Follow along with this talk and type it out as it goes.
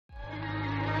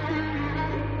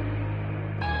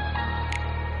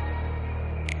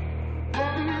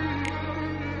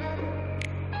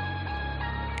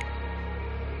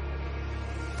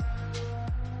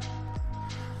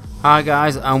Hi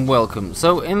guys and welcome.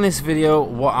 So in this video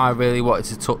what I really wanted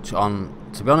to touch on,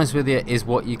 to be honest with you, is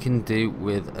what you can do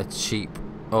with a cheap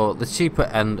or the cheaper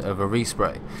end of a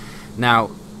respray. Now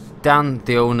Dan,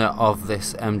 the owner of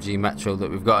this MG Metro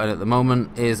that we've got in at the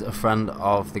moment, is a friend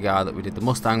of the guy that we did the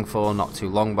Mustang for not too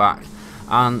long back,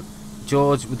 and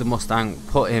George with the Mustang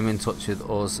put him in touch with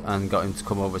us and got him to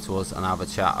come over to us and have a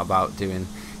chat about doing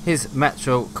his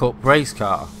Metro Cup race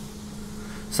car.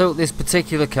 So this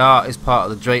particular car is part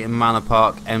of the Drayton Manor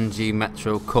Park MG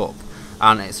Metro Cup,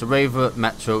 and it's a Rover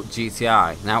Metro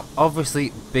GTI. Now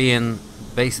obviously, being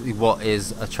basically what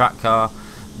is a track car,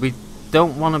 we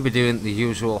don't want to be doing the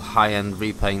usual high-end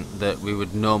repaint that we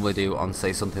would normally do on,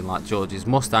 say, something like George's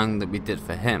Mustang that we did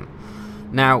for him.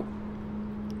 Now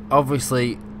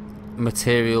obviously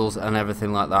materials and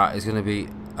everything like that is going to be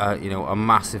a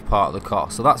massive part of the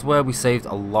cost, so that's where we saved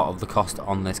a lot of the cost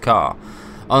on this car.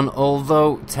 And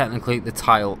although technically the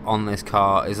title on this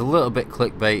car is a little bit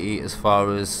clickbaity as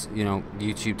far as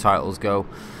YouTube titles go,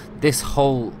 this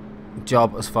whole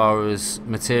job as far as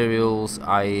materials,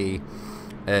 i.e.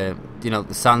 the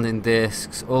sanding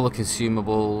discs, all the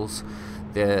consumables,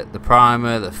 the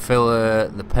primer, the filler,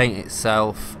 the paint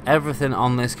itself, everything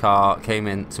on this car came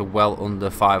in to well under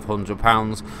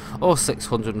 £500 or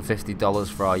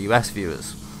 $650 for our US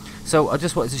viewers. So I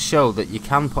just wanted to show that you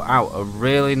can put out a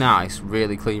really nice,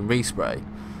 really clean respray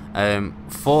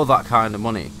for that kind of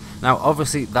money. Now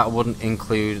obviously that wouldn't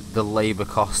include the labour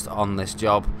cost on this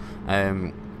job,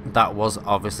 that was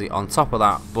obviously on top of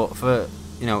that, but for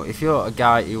if you're a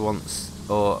guy who wants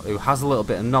or who has a little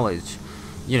bit of knowledge,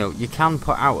 you can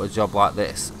put out a job like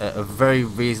this at a very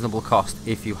reasonable cost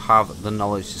if you have the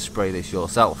knowledge to spray this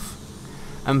yourself.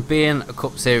 And being a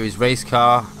Cup Series race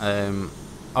car,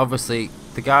 obviously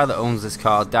the guy that owns this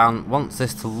car, Dan, wants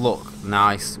this to look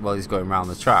nice while he's going around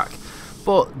the track,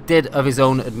 but did of his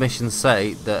own admission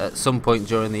say that at some point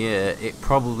during the year it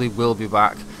probably will be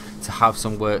back to have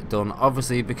some work done.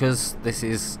 Obviously because this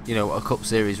is a Cup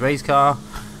Series race car,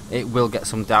 it will get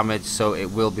some damage, so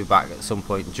it will be back at some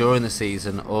point during the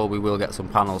season, or we will get some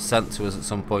panels sent to us at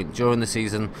some point during the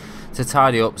season to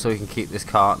tidy up so we can keep this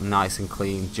car nice and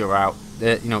clean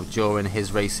during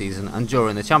his race season and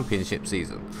during the championship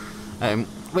season.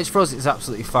 Which for us is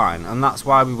absolutely fine, and that's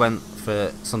why we went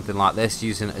for something like this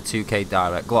using a 2K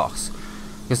direct gloss,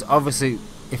 because obviously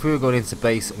if we were going into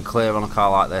base and clear on a car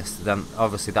like this, then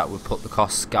obviously that would put the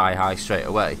cost sky high straight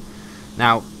away.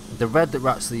 Now the red that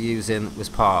we're actually using was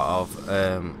part of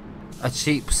a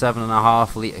cheap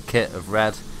 7.5 litre kit of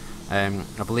red. I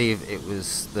believe it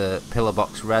was the pillar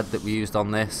box red that we used on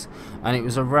this, and it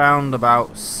was around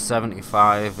about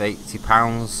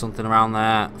 £75–80, something around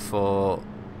there, for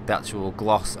the actual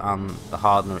gloss and the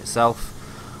hardener itself.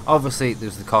 Obviously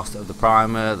there's the cost of the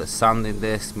primer, the sanding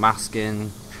disc,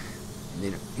 masking,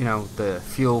 the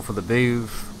fuel for the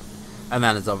booth, and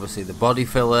then there's obviously the body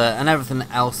filler and everything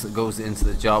else that goes into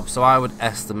the job. So I would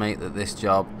estimate that this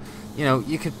job,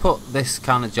 you could put this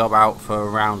kind of job out for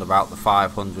around about the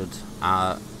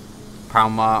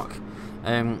 £500 mark,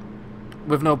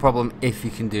 with no problem if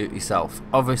you can do it yourself.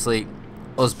 Obviously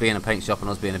us being a paint shop and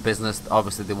us being a business,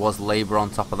 obviously there was labour on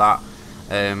top of that.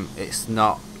 It's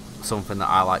not something that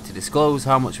I like to disclose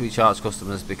how much we charge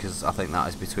customers, because I think that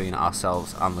is between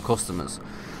ourselves and the customers.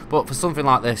 But for something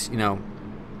like this,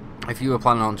 if you were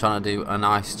planning on trying to do a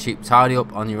nice cheap tidy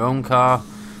up on your own car,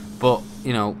 but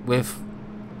with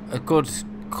a good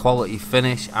quality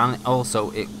finish, and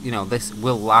also this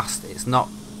will last, it's not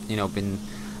been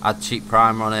had cheap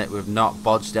primer on it, we've not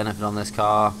bodged anything on this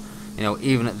car.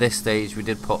 Even at this stage we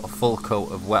did put a full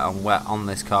coat of wet on wet on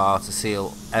this car to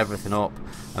seal everything up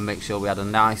and make sure we had a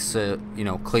nice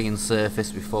clean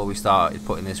surface before we started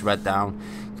putting this red down,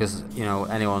 because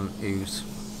anyone who's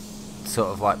sort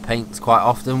of like paints quite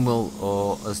often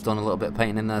or has done a little bit of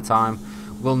painting in their time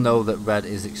will know that red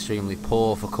is extremely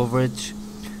poor for coverage.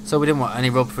 So we didn't want any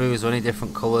rub throughs or any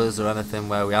different colours or anything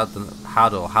where we had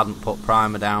or hadn't put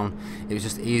primer down. It was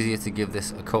just easier to give this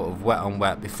a coat of wet on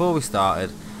wet before we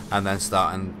started, and then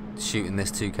starting shooting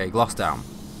this 2K gloss down.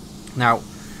 Now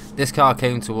this car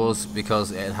came to us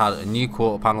because it had a new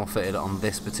quarter panel fitted on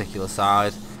this particular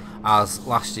side, as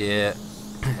last year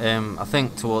I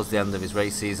think towards the end of his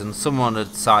race season someone had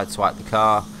sideswiped the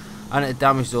car and it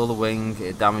damaged all the wing,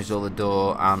 it damaged all the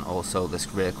door, and also this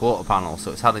rear quarter panel.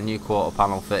 So it's had a new quarter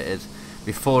panel fitted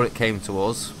before it came to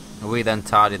us, and we then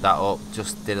tidied that up,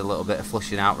 just did a little bit of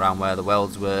flushing out around where the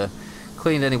welds were,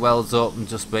 cleaned any welds up, and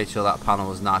just made sure that panel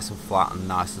was nice and flat and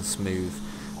nice and smooth.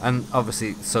 And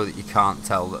obviously so that you can't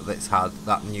tell that it's had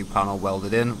that new panel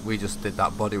welded in, we just did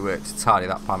that bodywork to tidy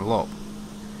that panel up.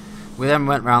 We then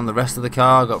went around the rest of the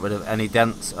car, got rid of any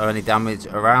dents or any damage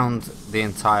around the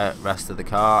entire rest of the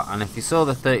car. And if you saw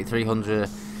the 3300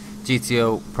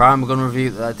 GTO primer gun review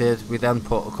that I did, we then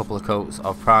put a couple of coats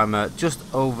of primer just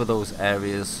over those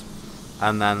areas,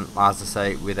 and then, as I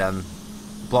say, we then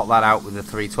blocked that out with the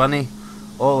 320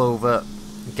 all over,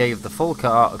 gave the full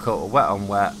car a coat of wet on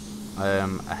wet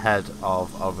ahead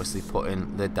of obviously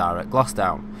putting the direct gloss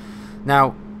down.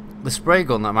 Now, the spray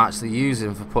gun that I'm actually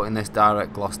using for putting this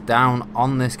direct gloss down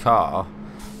on this car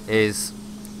is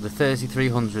the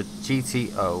 3300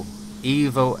 GTO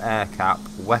Evo air cap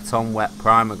wet on wet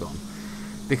primer gun,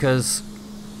 because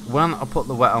when I put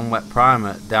the wet on wet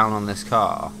primer down on this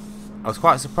car, I was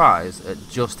quite surprised at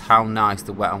just how nice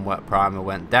the wet on wet primer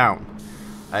went down.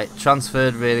 It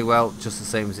transferred really well, just the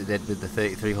same as it did with the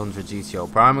 3300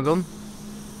 GTO primer gun,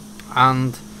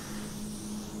 and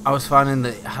I was finding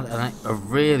that it had a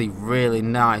really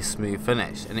nice smooth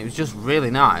finish, and it was just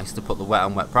really nice to put the wet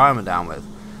on wet primer down with.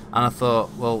 And I thought,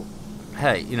 well,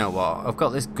 hey, you know what, I've got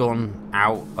this gun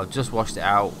out, I've just washed it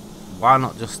out, why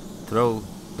not just throw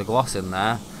the gloss in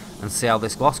there and see how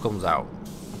this gloss comes out?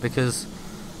 Because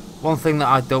one thing that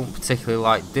I don't particularly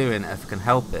like doing, if I can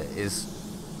help it, is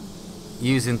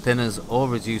using thinners or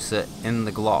reducer in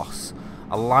the gloss.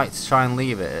 I like to try and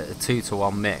leave it at a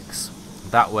 2-to-1 mix.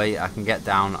 That way I can get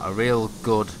down a real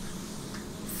good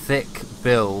thick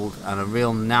build and a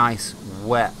real nice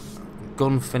wet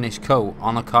gun finish coat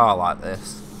on a car like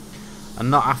this, and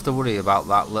not have to worry about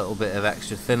that little bit of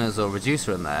extra thinners or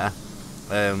reducer in there,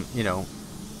 you know,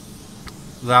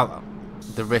 without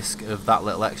the risk of that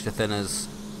little extra thinners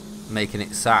making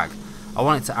it sag. I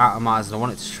want it to atomize and I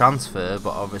want it to transfer,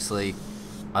 but obviously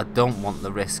I don't want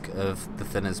the risk of the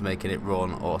thinners making it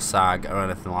run or sag or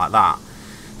anything like that.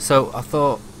 So I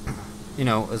thought, you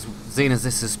know, as seeing as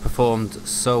this has performed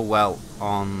so well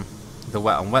on the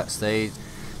wet on wet stage,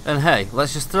 then hey,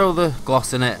 let's just throw the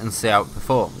gloss in it and see how it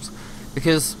performs.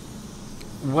 Because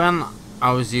when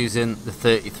I was using the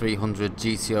 3300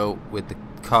 GTO with the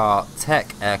car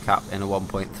tech air cap in a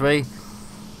 1.3,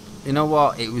 you know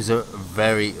what, it was a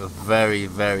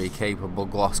very capable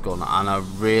gloss gun, and I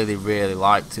really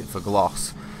liked it for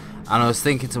gloss. And I was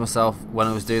thinking to myself when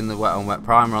I was doing the wet on wet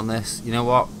primer on this, you know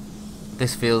what,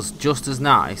 this feels just as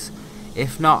nice,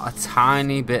 if not a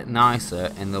tiny bit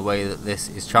nicer, in the way that this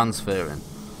is transferring.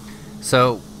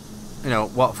 So, you know,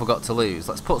 what have I got to lose?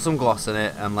 Let's put some gloss in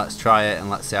it and let's try it and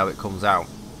let's see how it comes out.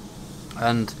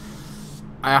 And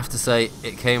I have to say,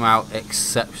 it came out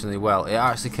exceptionally well. It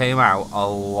actually came out a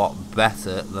lot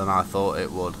better than I thought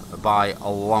it would, by a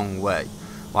long way.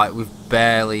 Like, we've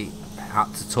barely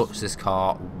had to touch this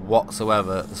car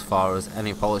whatsoever as far as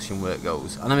any polishing work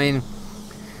goes. And I mean,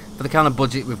 for the kind of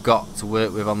budget we've got to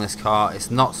work with on this car, it's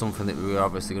not something that we were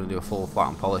obviously going to do a full flat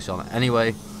and polish on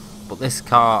anyway. But this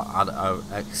car had an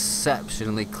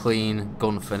exceptionally clean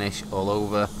gun finish all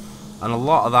over, and a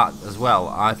lot of that as well,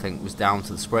 I think, was down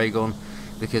to the spray gun,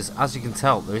 because as you can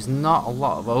tell, there is not a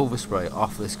lot of overspray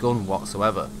off this gun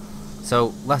whatsoever.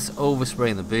 So less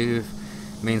overspray in the booth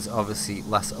means obviously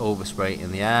less overspray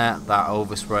in the air. That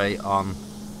overspray on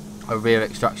a rear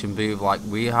extraction booth like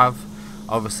we have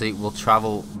obviously will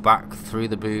travel back through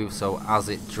the booth, so as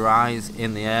it dries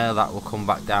in the air, that will come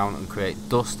back down and create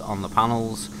dust on the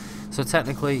panels. So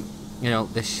technically, you know,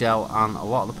 this shell and a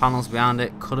lot of the panels behind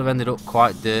it could have ended up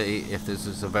quite dirty if this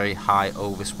was a very high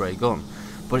overspray gun,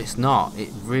 but it's not. It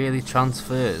really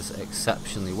transfers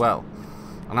exceptionally well,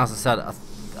 and as I said,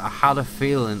 I had a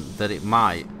feeling that it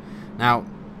might. Now,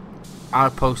 I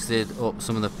posted up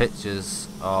some of the pictures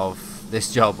of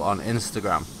this job on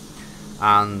Instagram,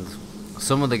 and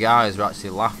some of the guys were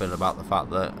actually laughing about the fact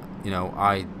that, you know,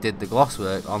 I did the gloss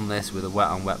work on this with a wet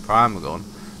on wet primer gun,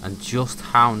 and just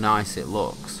how nice it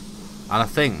looks. And I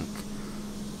think,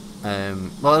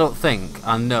 well, I don't think,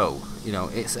 I know, you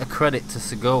know, it's a credit to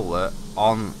Sagola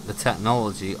on the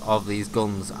technology of these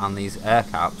guns and these air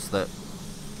caps, that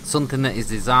something that is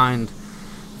designed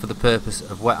for the purpose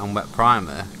of wet on wet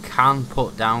primer can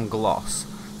put down gloss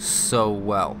so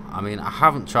well. I mean, I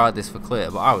haven't tried this for clear,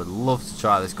 but I would love to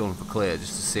try this gun for clear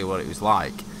just to see what it was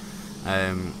like.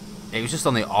 It was just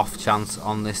on the off chance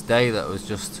on this day that I was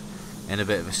just in a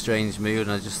bit of a strange mood,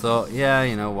 and I just thought, yeah,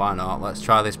 you know, why not, let's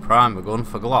try this primer gun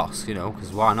for gloss, you know,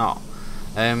 because why not.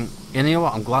 And you know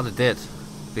what, I'm glad I did,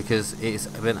 because it's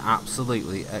been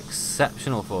absolutely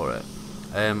exceptional for it.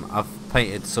 I've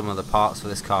painted some of the parts for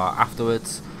this car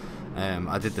afterwards.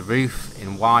 I did the roof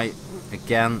in white,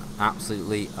 again,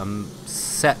 absolutely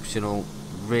exceptional,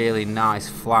 really nice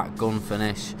flat gun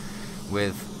finish,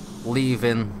 with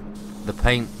leaving the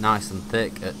paint nice and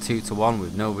thick at 2:1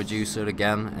 with no reducer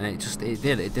again, and it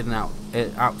did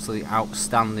an absolutely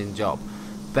outstanding job,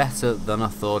 better than I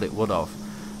thought it would have.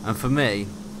 And for me,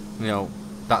 you know,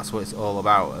 that's what it's all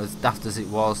about. As daft as it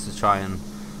was to try and,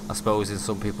 I suppose in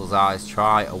some people's eyes,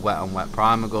 try a wet on wet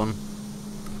primer gun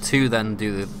to then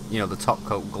do the top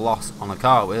coat gloss on a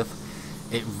car with,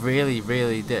 it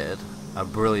really did a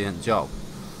brilliant job.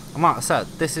 And like I said,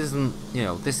 this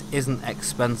isn't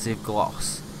expensive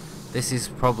gloss. This is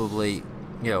probably,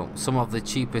 some of the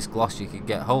cheapest gloss you could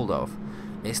get hold of.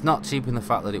 It's not cheap in the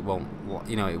fact that it won't,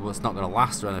 it's not going to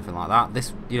last or anything like that.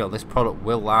 This product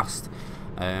will last.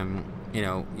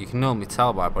 You can normally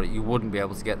tell by it, you wouldn't be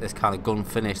able to get this kind of gun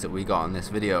finish that we got in this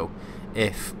video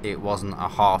if it wasn't a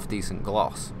half decent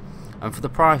gloss. And for the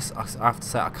price, I have to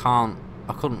say I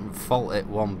couldn't fault it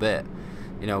one bit.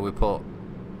 We put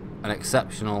an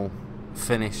exceptional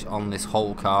finish on this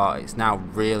whole car. It's now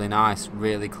really nice,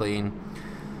 really clean,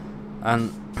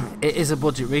 and it is a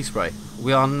budget respray.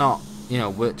 We are not,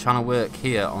 we're trying to work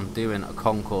here on doing a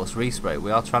concourse respray.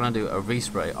 We are trying to do a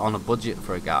respray on a budget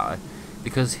for a guy,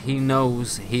 because he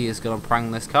knows he is going to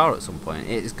prang this car at some point.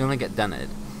 It is going to get dented,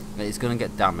 it's going to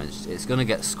get damaged, it's going to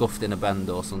get scuffed in a bend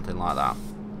or something like that.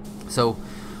 So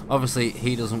obviously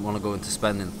he doesn't want to go into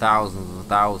spending thousands and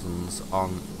thousands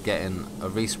on getting a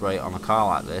respray on a car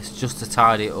like this just to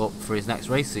tidy it up for his next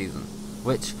race season,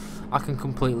 which I can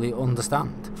completely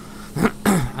understand.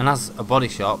 And as a body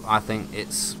shop, I think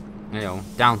it's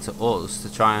down to us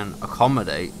to try and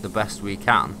accommodate the best we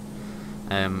can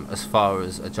as far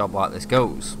as a job like this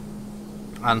goes.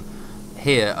 And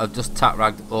here I've just tack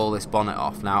ragged all this bonnet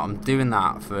off. Now I'm doing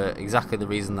that for exactly the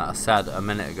reason that I said a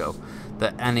minute ago,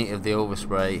 that any of the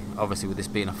overspray, obviously with this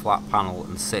being a flat panel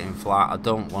and sitting flat, I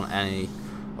don't want any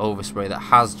overspray that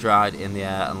has dried in the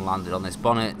air and landed on this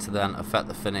bonnet to then affect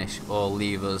the finish or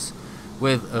leave us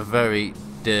with a very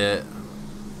dirt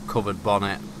covered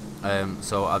bonnet.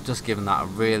 So I've just given that a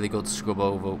really good scrub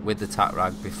over with the tack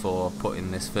rag before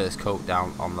putting this first coat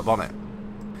down on the bonnet.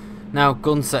 Now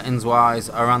gun settings wise,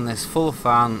 I ran this full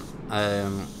fan.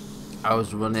 I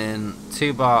was running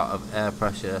 2 bar of air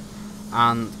pressure,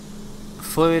 and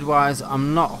fluid wise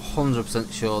I'm not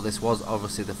 100% sure. This was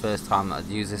obviously the first time that I'd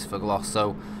used this for gloss,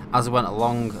 so as I went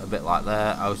along a bit like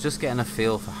there, I was just getting a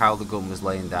feel for how the gun was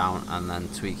laying down and then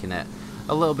tweaking it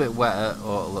a little bit wetter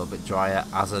or a little bit drier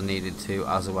as I needed to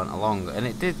as I went along. And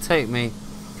it did take me,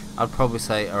 I'd probably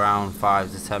say, around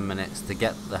 5 to 10 minutes to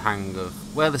get the hang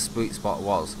of where the sweet spot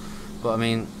was. But I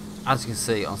mean, as you can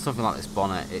see on something like this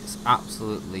bonnet, it's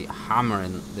absolutely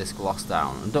hammering this gloss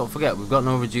down. And don't forget, we've got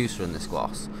no reducer in this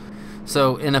gloss,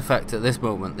 so in effect at this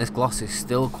moment this gloss is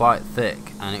still quite thick,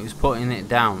 and it was putting it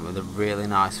down with a really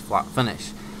nice flat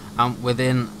finish. And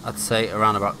within, I'd say,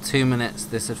 around about 2 minutes,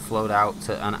 this had flowed out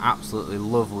to an absolutely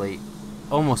lovely,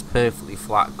 almost perfectly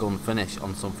flat gun finish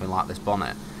on something like this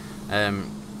bonnet.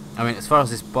 I mean, as far as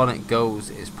this bonnet goes,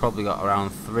 it's probably got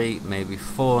around 3, maybe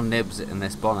 4 nibs in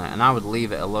this bonnet, and I would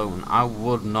leave it alone. I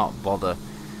would not bother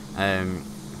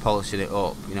polishing it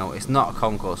up. It's not a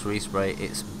concourse respray,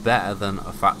 it's better than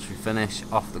a factory finish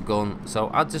off the gun, so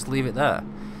I'd just leave it there.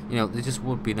 There just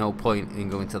would be no point in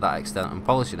going to that extent and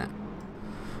polishing it.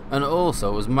 And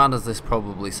also, as mad as this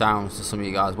probably sounds to some of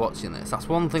you guys watching this, that's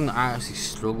one thing that I actually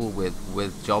struggle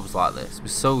with jobs like this. We're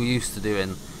so used to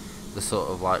doing the sort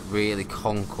of like really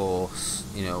concourse,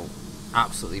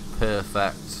 absolutely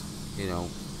perfect,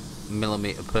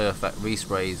 millimeter perfect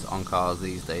resprays on cars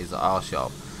these days at our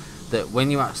shop, that when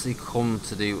you actually come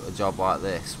to do a job like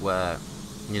this where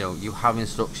you have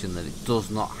instruction that it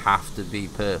does not have to be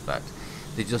perfect,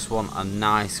 they just want a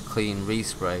nice clean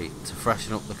respray to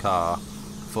freshen up the car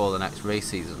for the next race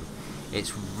season,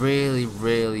 it's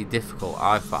really difficult,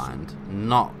 I find,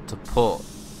 not to put,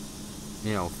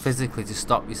 physically to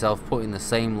stop yourself putting the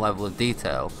same level of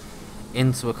detail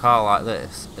into a car like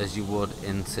this as you would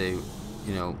into,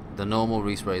 the normal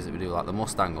resprays that we do, like the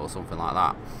Mustang or something like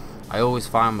that. I always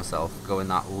find myself going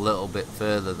that little bit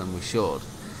further than we should,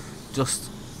 just,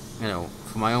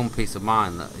 for my own peace of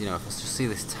mind, that, if I just see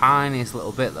this tiniest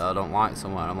little bit that I don't like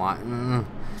somewhere, I'm like,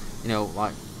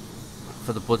 like,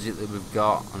 for the budget that we've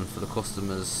got and for the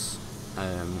customer's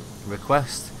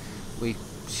request, we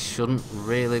shouldn't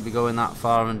really be going that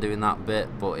far and doing that bit,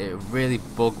 but it really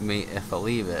bugged me if I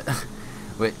leave it,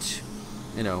 which,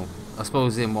 I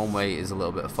suppose in one way is a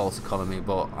little bit of false economy,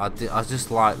 but I just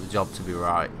like the job to be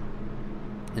right.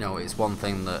 It's one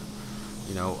thing that,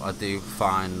 I do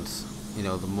find,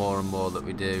 the more and more that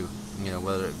we do,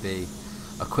 whether it be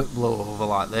a quick blow over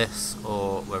like this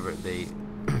or whether it be,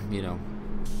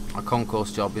 a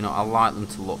concourse job, I like them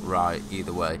to look right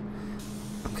either way,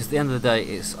 because at the end of the day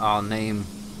it's our name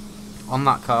on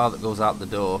that car that goes out the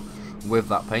door with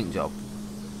that paint job.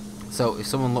 So if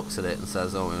someone looks at it and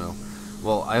says, oh, you know,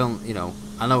 well,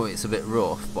 I know it's a bit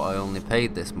rough, but I only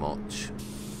paid this much,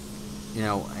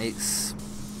 it's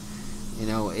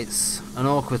an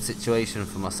awkward situation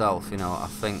for myself. I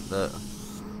think that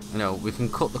we can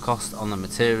cut the cost on the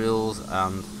materials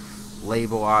and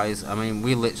labor wise. I mean,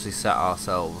 we literally set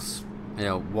ourselves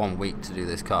 1 week to do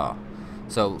this car.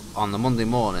 So on the Monday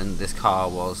morning, this car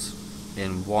was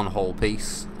in one whole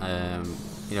piece,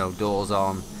 doors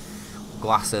on,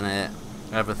 glass in it,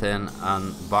 everything,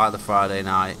 and by the Friday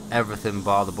night, everything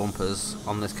bar the bumpers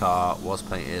on this car was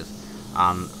painted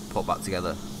and put back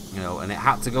together. And it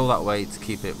had to go that way to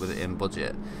keep it within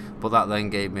budget. But that then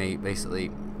gave me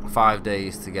basically 5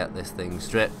 days to get this thing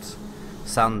stripped,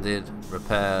 sanded,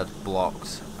 repaired,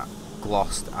 blocked,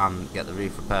 glossed, and get the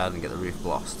roof repaired and get the roof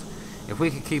glossed. If we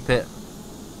could keep it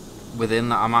within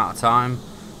that amount of time,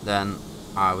 then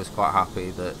I was quite happy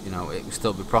that it would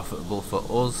still be profitable for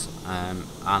us,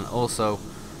 and also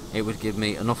it would give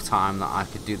me enough time that I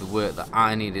could do the work that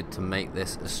I needed to make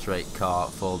this a straight car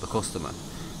for the customer.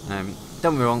 Don't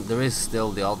get me wrong, there is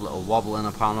still the odd little wobble in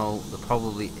a panel, there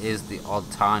probably is the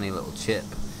odd tiny little chip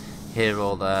here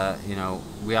or there.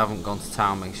 We haven't gone to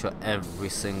town making sure every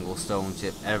single stone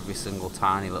chip, every single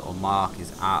tiny little mark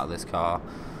is out of this car.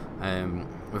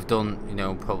 We've done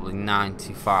probably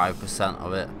 95%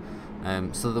 of it.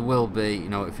 So there will be,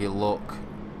 if you look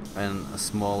in a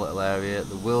small little area,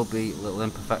 there will be little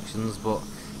imperfections, but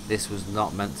this was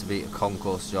not meant to be a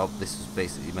concourse job. This was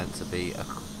basically meant to be a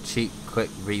cheap, quick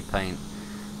repaint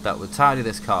that would tidy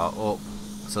this car up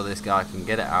so this guy can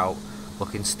get it out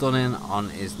looking stunning on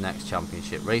his next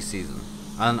championship race season.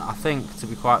 And I think, to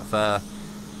be quite fair,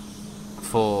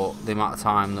 for the amount of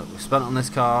time that we've spent on this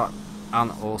car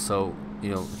and also the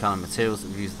kind of materials that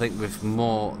we've used, I think we've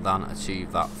more than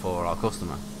achieved that for our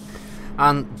customer.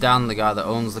 And Dan, the guy that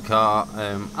owns the car,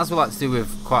 as we like to do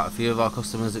with quite a few of our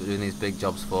customers that we're doing these big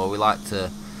jobs for, we like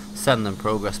to send them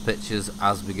progress pictures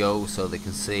as we go so they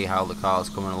can see how the car's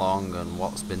coming along and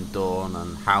what's been done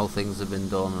and how things have been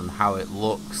done and how it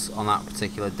looks on that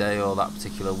particular day or that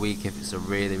particular week if it's a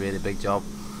really, really big job.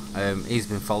 He's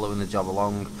been following the job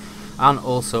along, and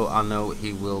also I know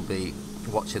he will be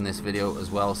watching this video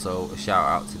as well, so a shout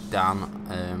out to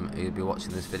Dan. He'll be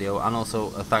watching this video, and also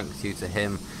a thank you to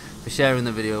him for sharing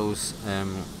the videos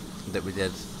that we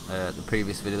did, the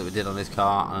previous video that we did on this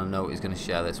car, and I know he's going to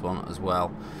share this one as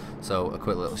well. So a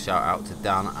quick little shout out to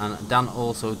Dan. And Dan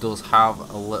also does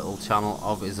have a little channel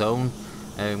of his own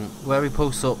where he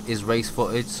posts up his race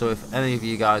footage, so if any of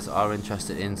you guys are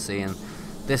interested in seeing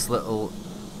this little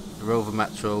Rover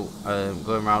Metro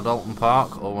going around Alton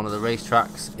Park or one of the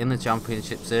racetracks in the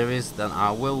championship series, then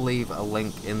I will leave a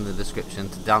link in the description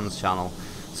to Dan's channel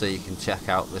so you can check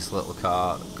out this little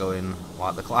car going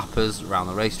like the clappers around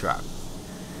the racetrack.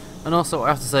 And also I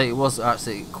have to say, it was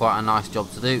actually quite a nice job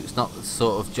to do. It's not the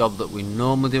sort of job that we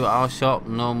normally do at our shop.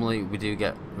 Normally we do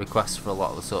get requests for a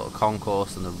lot of the sort of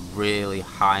concourse and the really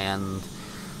high-end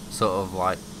sort of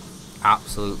like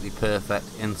absolutely perfect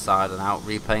inside and out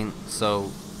repaint,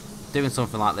 so doing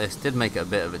something like this did make it a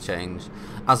bit of a change.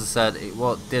 As I said, it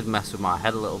did mess with my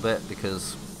head a little bit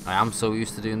because I am so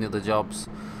used to doing the other jobs,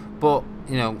 but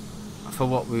for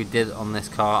what we did on this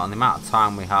car and the amount of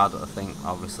time we had, I think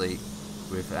obviously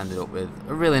we've ended up with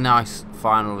a really nice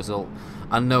final result.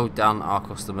 I know Dan, our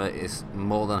customer, is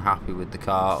more than happy with the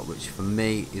car, which for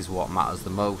me is what matters the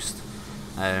most.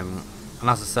 And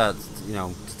as I said,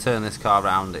 to turn this car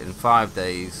around in 5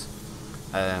 days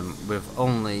with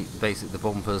only basically the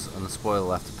bumpers and the spoiler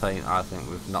left to paint, I think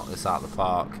we've knocked this out of the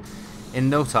park in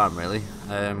no time really.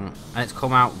 And it's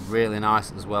come out really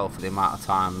nice as well for the amount of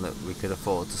time that we could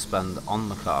afford to spend on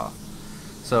the car.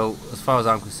 So as far as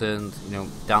I'm concerned,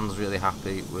 Dan's really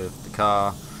happy with the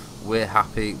car, we're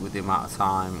happy with the amount of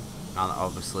time, and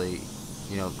obviously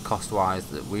cost wise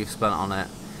that we've spent on it.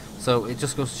 So it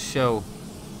just goes to show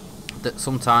that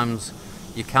sometimes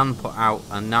you can put out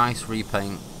a nice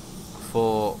repaint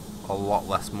for a lot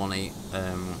less money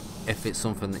if it's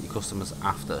something that your customers are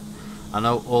after. I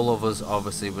know all of us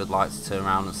obviously would like to turn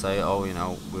around and say, oh,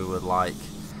 we would like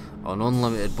an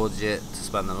unlimited budget to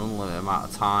spend an unlimited amount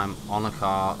of time on a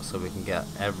car so we can get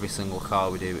every single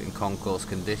car we do in concourse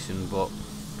condition, but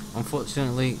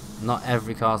unfortunately not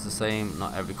every car's the same,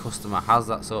 not every customer has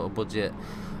that sort of budget.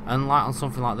 And like on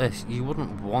something like this, you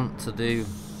wouldn't want to do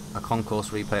a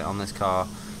concourse repaint on this car,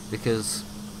 because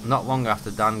not long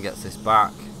after Dan gets this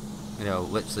back,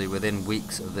 literally within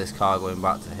weeks of this car going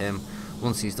back to him,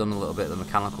 once he's done a little bit of the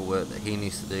mechanical work that he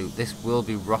needs to do, this will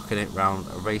be rocking it round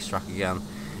a racetrack again.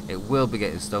 It will be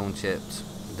getting stone chipped,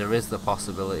 there is the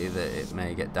possibility that it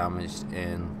may get damaged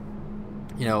in,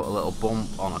 you know, a little bump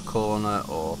on a corner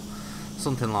or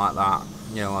something like that.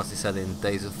 You know, as they said in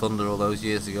Days of Thunder all those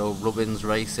years ago, Rubbins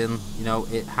racing, you know,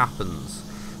 it happens.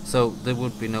 So there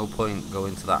would be no point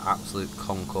going to that absolute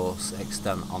concourse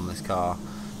extent on this car.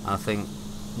 And I think,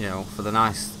 you know, for the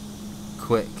nice,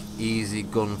 quick, easy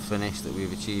gun finish that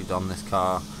we've achieved on this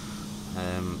car,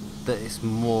 that it's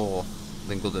more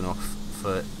than good enough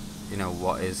for, you know,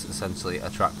 what is essentially a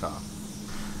track car.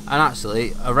 And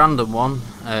actually, a random one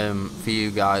for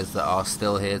you guys that are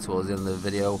still here towards the end of the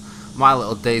video, my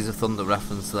little Days of Thunder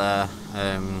reference there.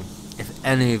 If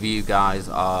any of you guys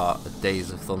are a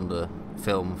Days of Thunder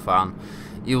film fan,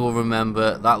 you will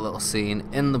remember that little scene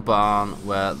in the barn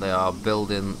where they are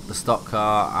building the stock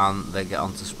car and they get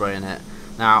onto spraying it.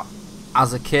 Now,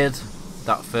 as a kid,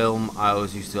 that film, I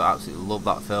always used to absolutely love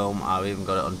that film. I've even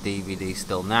got it on DVD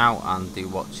still now and do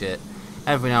watch it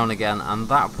every now and again, and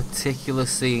that particular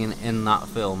scene in that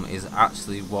film is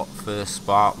actually what first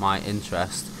sparked my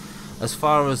interest as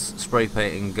far as spray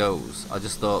painting goes. I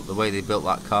just thought the way they built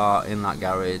that car in that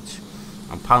garage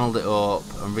and panelled it up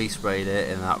and resprayed it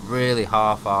in that really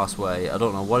half-arsed way, I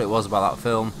don't know what it was about that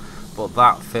film, but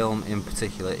that film in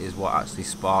particular is what actually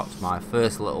sparked my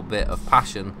first little bit of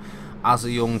passion as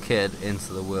a young kid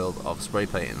into the world of spray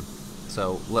painting.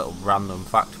 So, little random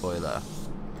fact for you there.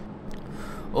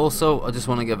 Also, I just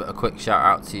want to give a quick shout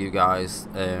out to you guys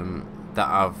that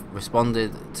have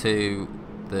responded to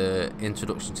the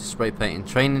introduction to spray painting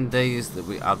training days that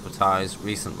we advertised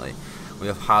recently. We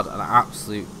have had an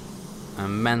absolute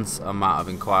immense amount of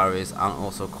inquiries and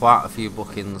also quite a few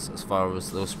bookings as far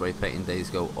as those spray painting days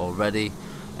go already,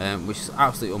 which is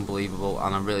absolutely unbelievable,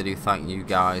 and I really do thank you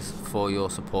guys for your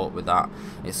support with that.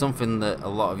 It's something that a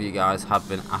lot of you guys have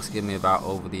been asking me about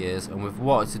over the years, and we've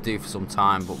wanted to do for some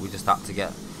time, but we just had to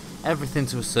get everything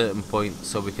to a certain point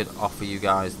so we could offer you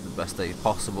guys the best day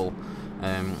possible.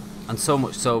 And so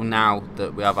much so now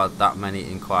that we have had that many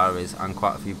inquiries and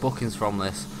quite a few bookings from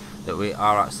this, that we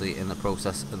are actually in the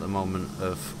process at the moment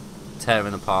of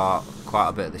tearing apart quite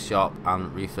a bit of the shop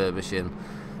and refurbishing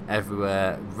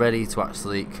everywhere, ready to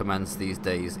actually commence these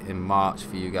days in March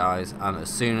for you guys. And as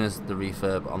soon as the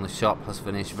refurb on the shop has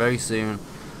finished very soon,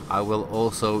 I will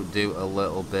also do a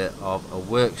little bit of a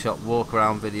workshop walk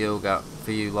around video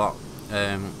for you lot,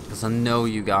 because I know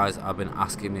you guys have been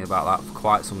asking me about that for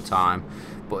quite some time,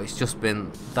 but it's just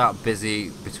been that busy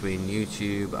between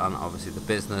YouTube and obviously the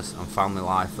business and family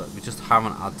life that we just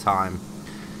haven't had time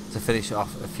to finish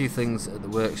off a few things at the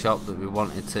workshop that we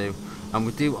wanted to. And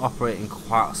we do operate in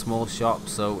quite a small shop,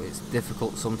 so it's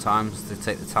difficult sometimes to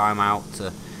take the time out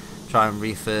to try and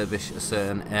refurbish a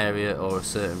certain area or a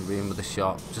certain room of the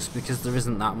shop, just because there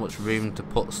isn't that much room to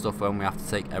put stuff when we have to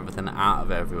take everything out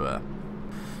of everywhere.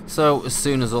 So as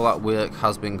soon as all that work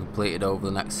has been completed over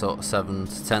the next sort of 7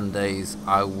 to 10 days,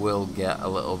 I will get a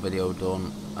little video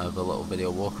done of a little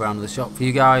video walk around the shop for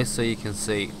you guys so you can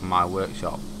see my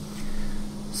workshop.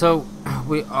 So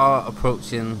we are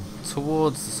approaching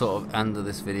towards the sort of end of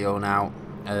this video now.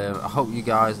 I hope you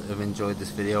guys have enjoyed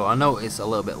this video. I know it's a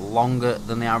little bit longer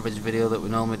than the average video that we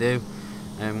normally do,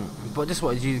 but I just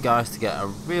wanted you guys to get a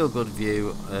real good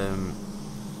view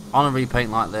on a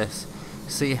repaint like this,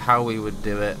 see how we would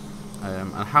do it,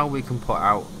 and how we can put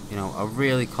out, you know, a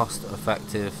really cost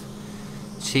effective,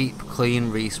 cheap,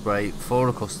 clean respray for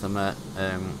a customer,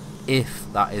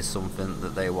 if that is something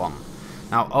that they want.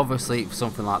 Now obviously for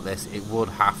something like this it would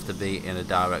have to be in a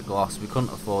direct gloss. We couldn't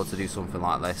afford to do something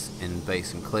like this in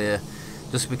base and clear,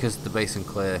 just because the base and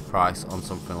clear price on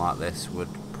something like this would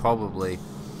probably,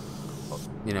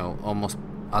 you know, almost,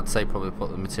 I'd say probably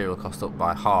put the material cost up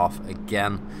by half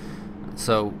again.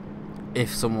 So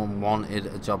if someone wanted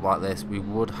a job like this, we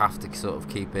would have to sort of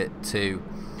keep it to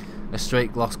a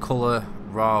straight gloss colour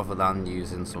rather than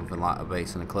using something like a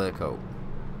base and a clear coat.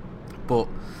 But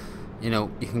you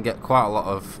know, you can get quite a lot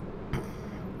of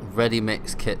ready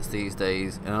mix kits these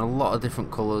days in a lot of different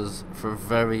colours for a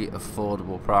very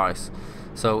affordable price.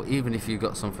 So even if you've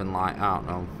got something like, I don't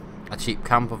know, a cheap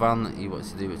camper van that you want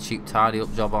to do a cheap tidy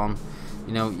up job on,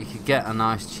 you know, you could get a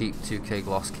nice cheap 2K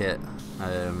gloss kit,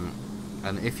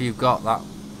 and if you've got that,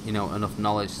 you know, enough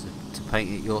knowledge to paint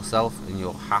it yourself, and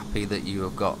you're happy that you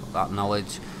have got that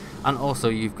knowledge, and also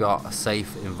you've got a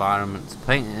safe environment to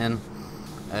paint it in,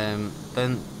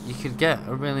 then you could get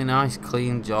a really nice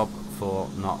clean job for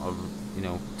not a, you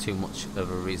know, too much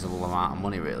of a reasonable amount of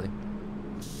money really.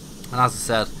 And as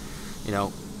I said, you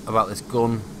know, about this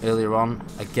gun earlier on,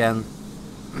 again,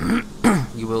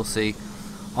 you will see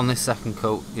on this second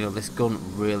coat, you know, this gun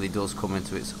really does come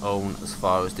into its own as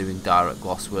far as doing direct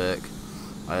gloss work.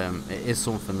 It is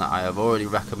something that I have already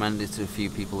recommended to a few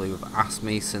people who have asked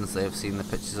me since they have seen the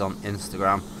pictures on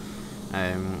Instagram,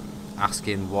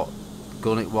 asking what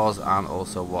gun it was and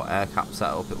also what air cap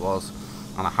setup it was,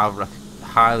 and I have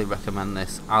highly recommend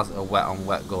this as a wet on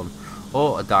wet gun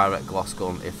or a direct gloss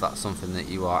gun if that's something that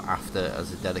you are after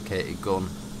as a dedicated gun,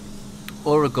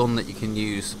 or a gun that you can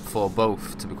use for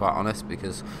both, to be quite honest,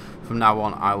 because from now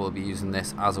on I will be using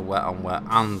this as a wet on wet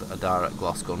and a direct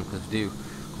gloss gun, because we do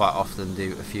quite often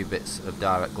do a few bits of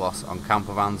direct gloss on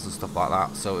camper vans and stuff like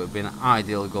that, so it would be an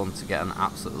ideal gun to get an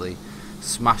absolutely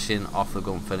smashing off the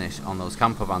gun finish on those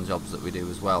camper van jobs that we do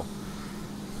as well.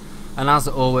 And as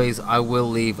always, I will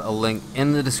leave a link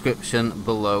in the description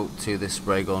below to this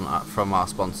spray gun from our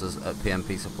sponsors at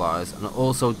PMP Supplies. And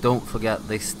also don't forget,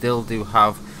 they still do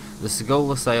have the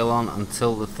Sagola sale on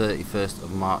until the 31st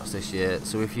of March this year,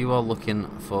 so if you are looking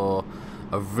for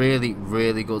a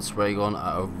really good spray gun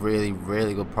at a really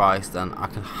good price, then I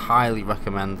can highly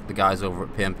recommend the guys over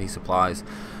at PMP Supplies,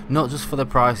 not just for the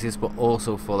prices but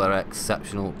also for their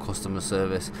exceptional customer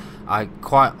service. I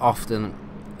quite often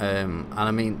and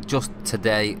I mean just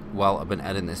today while I've been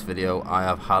editing this video, I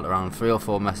have had around 3 or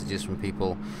 4 messages from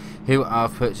people who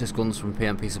have purchased guns from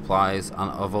PMP Supplies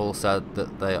and have all said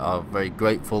that they are very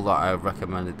grateful that I have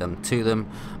recommended them to them,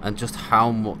 and just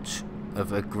how much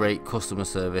of a great customer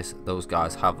service those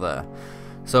guys have there.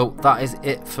 So that is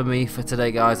it for me for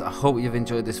today, guys. I hope you've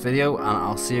enjoyed this video, and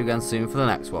I'll see you again soon for the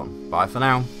next one. Bye for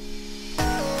now.